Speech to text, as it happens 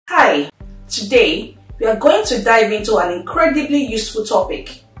Hi, today we are going to dive into an incredibly useful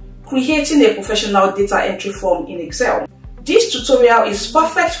topic, creating a professional data entry form in Excel. This tutorial is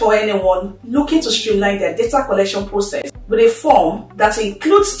perfect for anyone looking to streamline their data collection process with a form that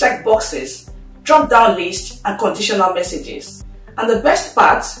includes checkboxes, drop-down lists, and conditional messages. And the best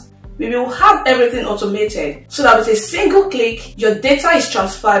part, we will have everything automated so that with a single click, your data is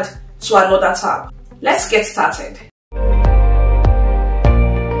transferred to another tab. Let's get started.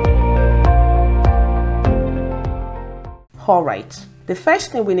 Alright, the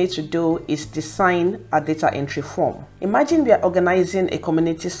first thing we need to do is design a data entry form. Imagine we are organizing a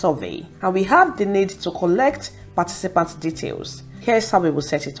community survey and we have the need to collect participants' details. Here's how we will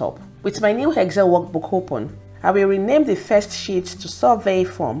set it up. With my new Excel workbook open, I will rename the first sheet to survey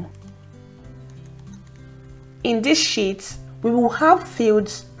form. In this sheet, we will have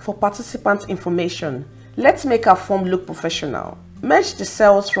fields for participant information. Let's make our form look professional. Merge the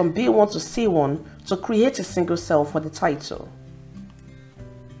cells from B1 to C1 to create a single cell for the title.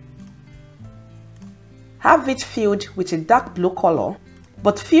 Have it filled with a dark blue color,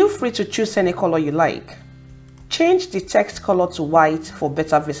 but feel free to choose any color you like. Change the text color to white for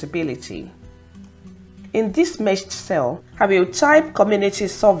better visibility. In this merged cell, I will type Community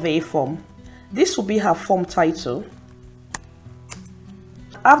Survey Form. This will be her form title.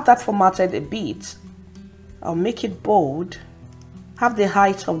 Have that formatted a bit. I'll make it bold. Have the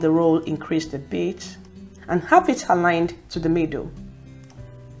height of the row increased a bit and have it aligned to the middle.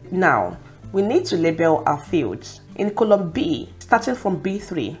 Now, we need to label our fields. In column B, starting from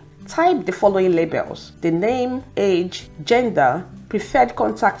B3, type the following labels: the name, age, gender, preferred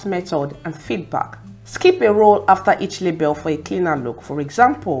contact method, and feedback. Skip a row after each label for a cleaner look. For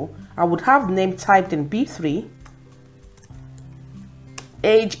example, I would have name typed in B3,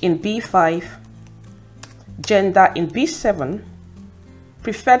 age in B5, gender in B7,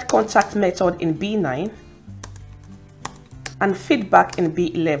 preferred contact method in B9, and feedback in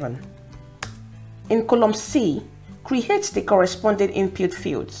B11. In column C, create the corresponding input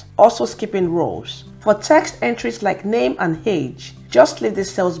fields, also skipping rows. For text entries like name and age, just leave the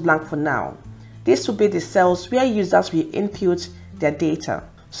cells blank for now. This will be the cells where users will input their data.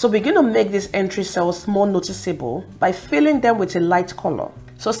 So we're going to make these entry cells more noticeable by filling them with a light color.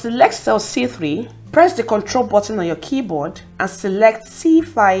 So select cell C3, press the Control button on your keyboard and select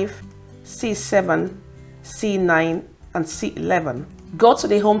C5, C7, C9 and C11. Go to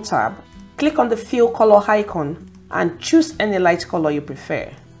the Home tab, click on the Fill Color icon and choose any light color you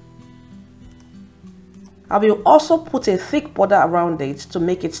prefer. I will also put a thick border around it to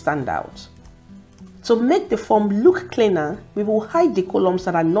make it stand out. To make the form look cleaner, we will hide the columns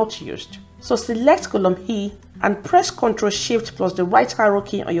that are not used. So select column E and press Ctrl Shift plus the right arrow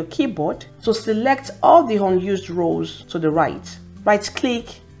key on your keyboard to select all the unused rows to the right. Right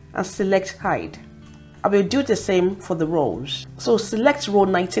click and select Hide. I will do the same for the rows. So select row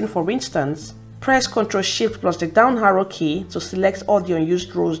 19 for instance, press Ctrl Shift plus the down arrow key to select all the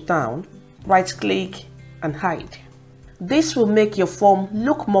unused rows down, right click and hide. This will make your form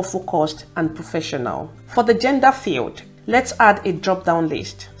look more focused and professional. For the gender field, let's add a drop-down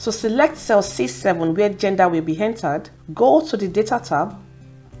list. So select cell C7 where gender will be entered, go to the Data tab,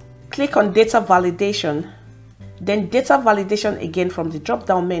 click on Data Validation, then Data Validation again from the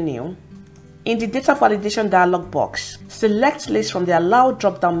drop-down menu. In the Data Validation dialog box, select List from the Allow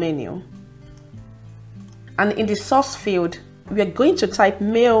drop-down menu. And in the source field, we are going to type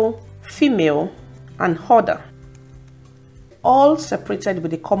male, female, and order, all separated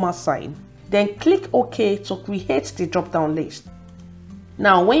with a comma sign. Then click OK to create the drop-down list.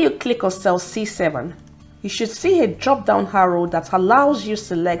 Now when you click on cell C7, you should see a drop-down arrow that allows you to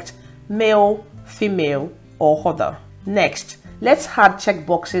select male, female, or other. Next, let's add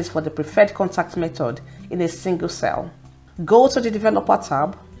checkboxes for the preferred contact method in a single cell. Go to the Developer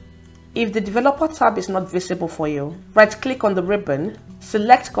tab. If the Developer tab is not visible for you, right-click on the ribbon,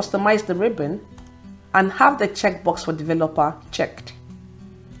 select Customize the ribbon, and have the checkbox for developer checked.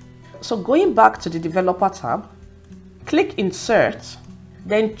 So going back to the Developer tab, click Insert,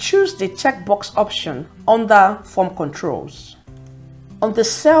 then choose the checkbox option under Form Controls. On the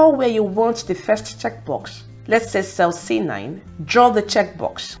cell where you want the first checkbox, let's say cell C9, draw the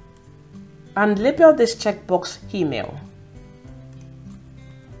checkbox and label this checkbox Email.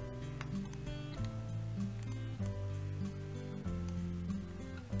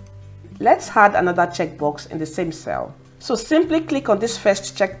 Let's add another checkbox in the same cell. So simply click on this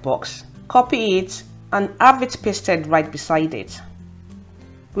first checkbox, copy it, and have it pasted right beside it.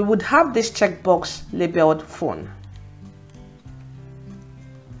 We would have this checkbox labeled Phone.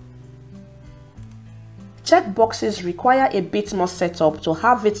 checkboxes require a bit more setup to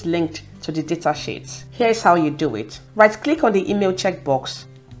have it linked to the datasheet. Here's how you do it. Right-click on the email checkbox,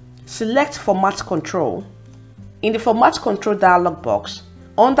 select Format Control. In the Format Control dialog box,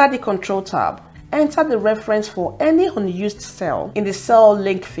 under the Control tab, enter the reference for any unused cell in the cell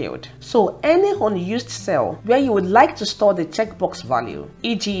link field. So any unused cell where you would like to store the checkbox value,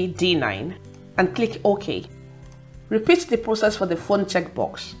 e.g. D9, and click OK. Repeat the process for the phone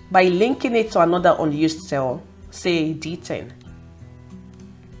checkbox by linking it to another unused cell, say D10.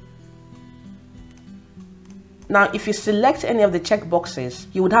 Now, if you select any of the checkboxes,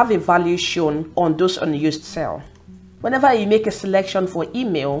 you would have a value shown on those unused cells. Whenever you make a selection for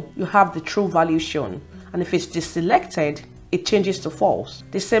email, you have the true value shown. And if it's deselected, it changes to false.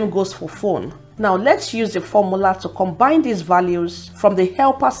 The same goes for phone. Now let's use the formula to combine these values from the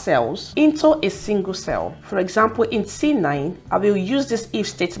helper cells into a single cell. For example, in C9, I will use this if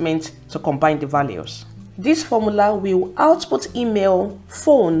statement to combine the values. This formula will output email,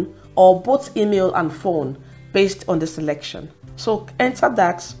 phone, or both email and phone based on the selection. So enter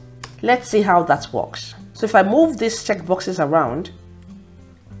that. Let's see how that works. So if I move these checkboxes around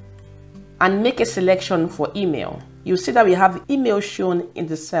and make a selection for email, you'll see that we have email shown in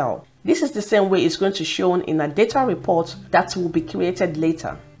the cell. This is the same way it's going to show in a data report that will be created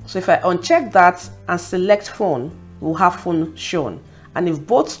later. So if I uncheck that and select phone, we'll have phone shown. And if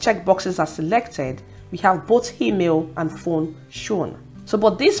both checkboxes are selected, we have both email and phone shown. So,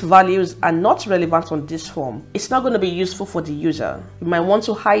 but these values are not relevant on this form. It's not going to be useful for the user. You might want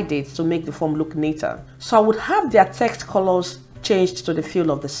to hide it to make the form look neater. So I would have their text colors changed to the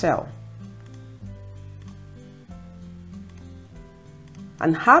fill of the cell.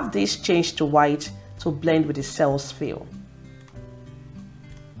 And have this changed to white to blend with the cell's fill.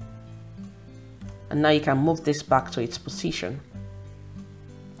 And now you can move this back to its position.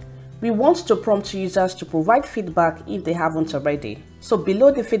 We want to prompt users to provide feedback if they haven't already. So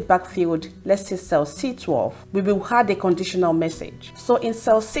below the feedback field, let's say cell C12, we will add a conditional message. So in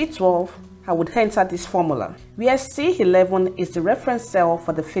cell C12, I would enter this formula, where C11 is the reference cell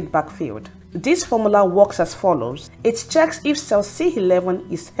for the feedback field. This formula works as follows. It checks if cell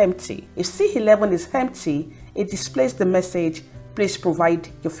C11 is empty. If C11 is empty, it displays the message, please provide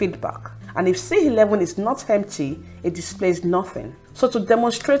your feedback. And if C11 is not empty, it displays nothing. So to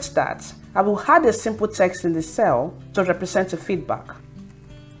demonstrate that, I will add a simple text in the cell to represent a feedback.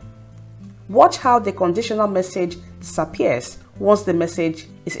 Watch how the conditional message disappears once the message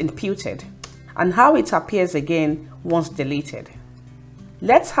is imputed, and how it appears again once deleted.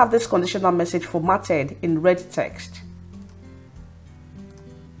 Let's have this conditional message formatted in red text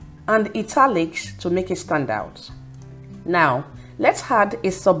and italics to make it stand out. Now, let's add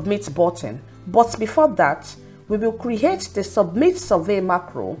a submit button, but before that, we will create the submit survey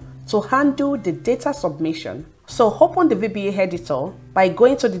macro to handle the data submission. So open the VBA editor by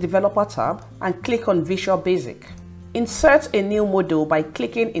going to the developer tab and click on Visual Basic. Insert a new module by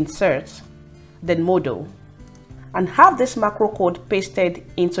clicking Insert, then Module, and have this macro code pasted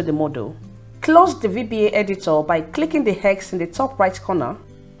into the module. Close the VBA editor by clicking the X in the top right corner.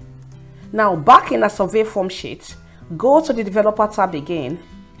 Now back in a survey form sheet, go to the developer tab again,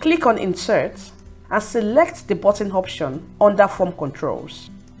 click on Insert, and select the button option under Form Controls.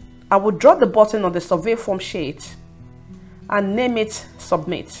 I will draw the button on the survey form sheet and name it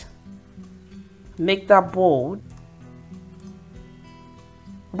Submit. Make that bold.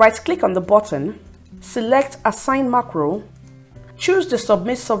 Right-click on the button, select Assign Macro, choose the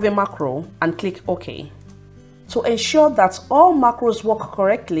Submit Survey macro and click OK. To ensure that all macros work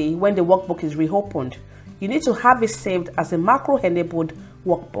correctly when the workbook is reopened, you need to have it saved as a macro-enabled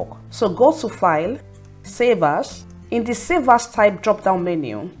workbook. So go to File, Save As. In the Save As type drop-down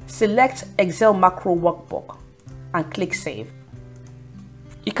menu, select Excel Macro Workbook and click Save.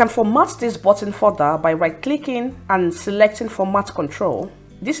 You can format this button further by right-clicking and selecting Format Control.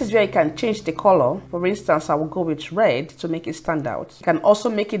 This is where you can change the color. For instance, I will go with red to make it stand out. You can also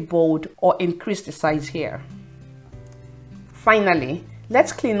make it bold or increase the size here. Finally,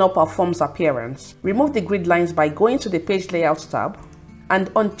 let's clean up our form's appearance. Remove the grid lines by going to the Page Layout tab and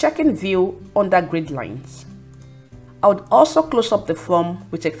unchecking View under Grid Lines. I would also close up the form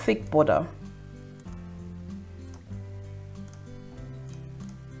with a thick border.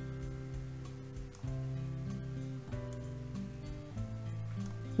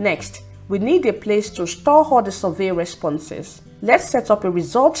 Next, we need a place to store all the survey responses. Let's set up a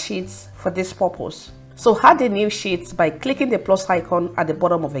result sheet for this purpose. So add a new sheet by clicking the plus icon at the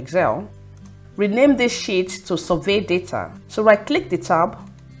bottom of Excel. Rename this sheet to Survey Data. So right-click the tab,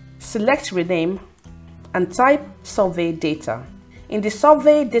 select Rename, and type Survey Data. In the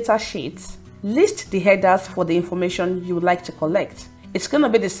Survey Data sheet, list the headers for the information you would like to collect. It's going to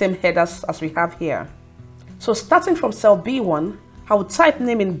be the same headers as we have here. So starting from cell B1, I will type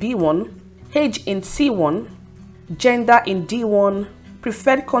name in B1, age in C1, gender in D1,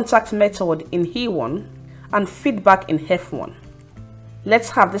 preferred contact method in E1, and feedback in F1. Let's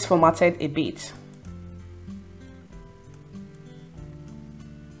have this formatted a bit.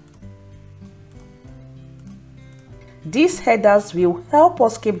 These headers will help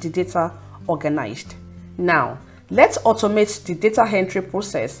us keep the data organized. Now, let's automate the data entry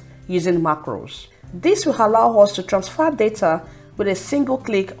process using macros. This will allow us to transfer data with a single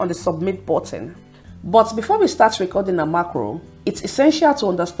click on the submit button. But before we start recording a macro, it's essential to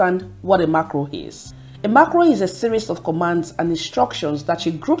understand what a macro is. A macro is a series of commands and instructions that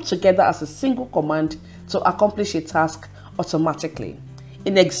you group together as a single command to accomplish a task automatically.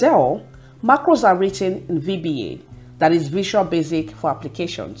 In Excel, macros are written in VBA, that is Visual Basic for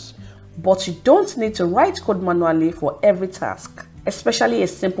applications, but you don't need to write code manually for every task, especially a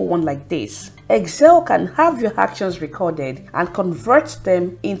simple one like this. Excel can have your actions recorded and convert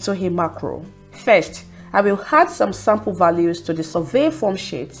them into a macro. First, I will add some sample values to the survey form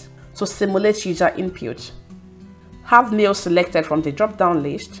sheet to simulate user input. Have mail selected from the drop-down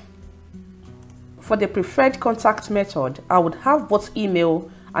list. For the preferred contact method, I would have both email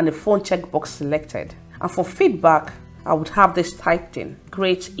and the phone checkbox selected. And for feedback, I would have this typed in: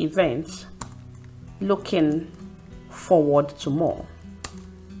 great event, looking forward to more.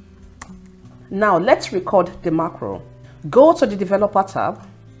 Now let's record the macro. Go to the developer tab,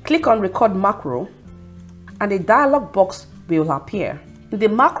 click on record macro, and a dialog box will appear. In the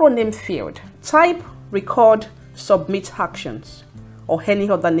macro name field, type record submit actions or any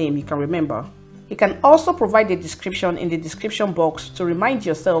other name you can remember. You can also provide a description in the description box to remind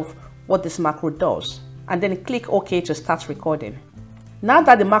yourself what this macro does, and then click OK to start recording. Now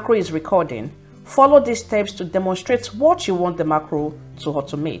that the macro is recording, follow these steps to demonstrate what you want the macro to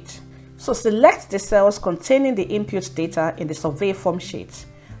automate. So select the cells containing the input data in the survey form sheet,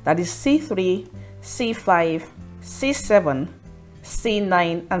 that is C3, C5, C7,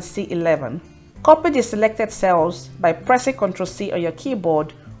 C9, and C11. Copy the selected cells by pressing Ctrl C on your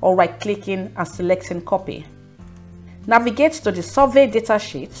keyboard or right-clicking and selecting copy. Navigate to the survey data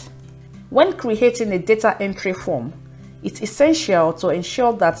sheet. When creating a data entry form, it's essential to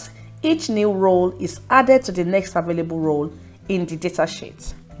ensure that each new row is added to the next available row in the data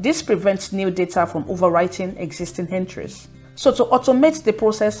sheet. This prevents new data from overwriting existing entries. So to automate the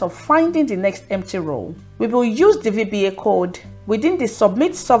process of finding the next empty row, we will use the VBA code within the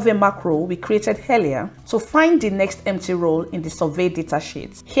submit survey macro we created earlier to find the next empty row in the survey data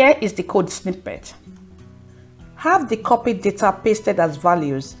sheet. Here is the code snippet. Have the copied data pasted as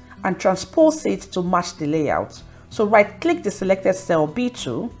values and transpose it to match the layout. So right-click the selected cell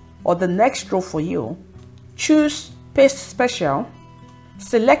B2 or the next row for you, choose Paste Special,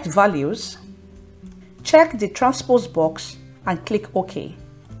 select Values, check the transpose box and click OK.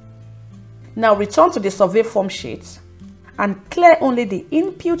 Now return to the survey form sheet and clear only the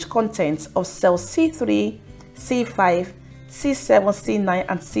input contents of cell C3, C5, C7, C9,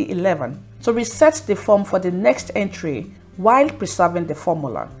 and C11 to reset the form for the next entry while preserving the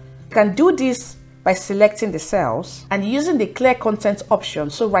formula. You can do this by selecting the cells and using the clear content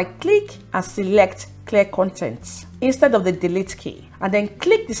option. So right click and select clear contents instead of the delete key, and then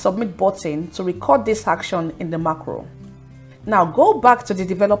click the submit button to record this action in the macro. Now go back to the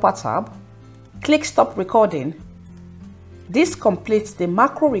developer tab, click stop recording. This completes the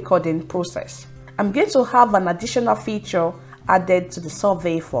macro recording process. I'm going to have an additional feature added to the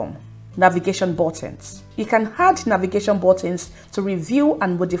survey form: navigation buttons. You can add navigation buttons to review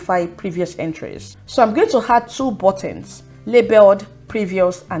and modify previous entries. So I'm going to add two buttons labeled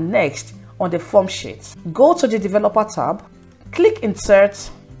previous and next on the form sheet. Go to the developer tab, click insert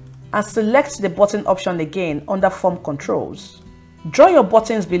and select the button option again under form controls. Draw your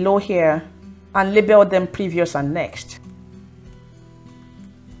buttons below here and label them previous and next.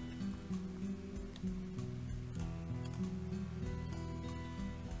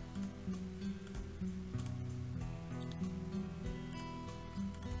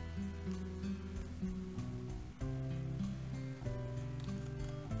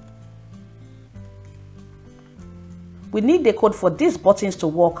 We need the code for these buttons to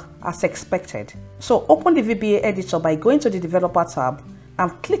work as expected. So open the VBA editor by going to the developer tab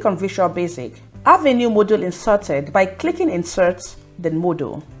and click on Visual Basic. Have a new module inserted by clicking Insert, then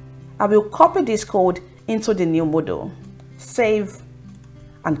Module. I will copy this code into the new module, save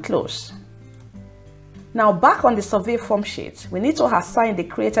and close. Now back on the survey form sheet, we need to assign the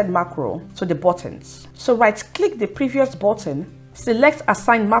created macro to the buttons. So right click the previous button, select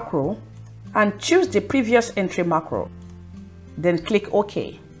Assign Macro, and choose the previous entry macro. Then click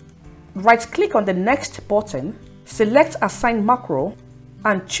OK. Right-click on the next button, select Assign Macro,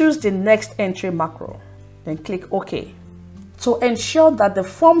 and choose the next entry macro. Then click OK. To ensure that the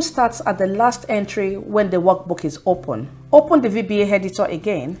form starts at the last entry when the workbook is open, open the VBA editor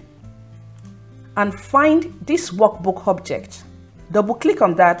again and find this workbook object. Double-click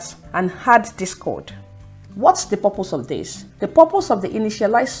on that and add this code. What's the purpose of this? The purpose of the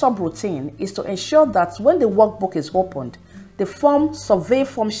initialize subroutine is to ensure that when the workbook is opened, the form survey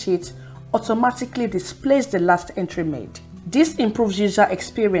form sheet automatically displays the last entry made. This improves user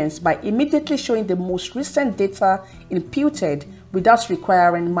experience by immediately showing the most recent data imputed without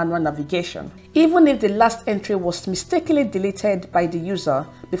requiring manual navigation. Even if the last entry was mistakenly deleted by the user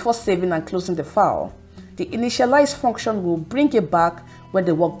before saving and closing the file, the initialize function will bring it back when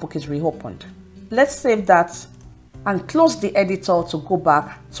the workbook is reopened. Let's save that and close the editor to go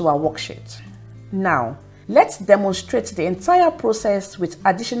back to our worksheet. Now, let's demonstrate the entire process with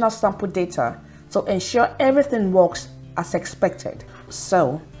additional sample data to ensure everything works as expected.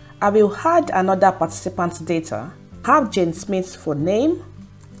 So, I will add another participant data, have Jane Smith for name,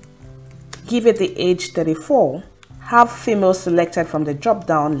 give it the age 34, have female selected from the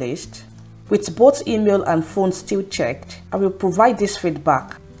drop-down list. With both email and phone still checked, I will provide this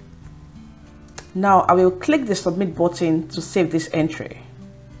feedback. Now I will click the submit button to save this entry.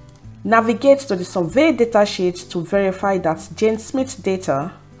 Navigate to the survey datasheet to verify that Jane Smith's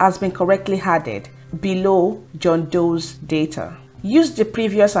data has been correctly added below John Doe's data. Use the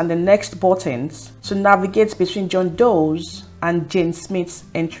previous and the next buttons to navigate between John Doe's and Jane Smith's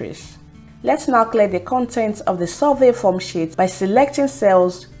entries. Let's now clear the contents of the survey form sheet by selecting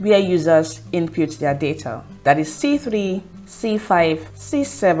cells where users input their data. That is C3, C5,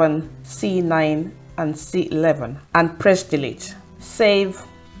 C7, C9, and C11, and press delete. Save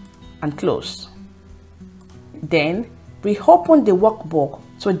and close. Then reopen the workbook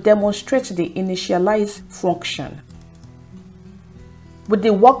to demonstrate the initialize function. With the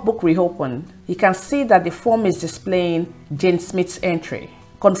workbook reopened, you can see that the form is displaying Jane Smith's entry,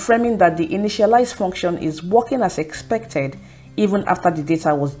 confirming that the initialize function is working as expected even after the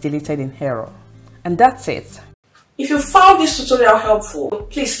data was deleted in error. And that's it. If you found this tutorial helpful,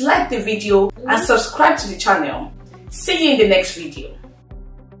 please like the video and subscribe to the channel. See you in the next video.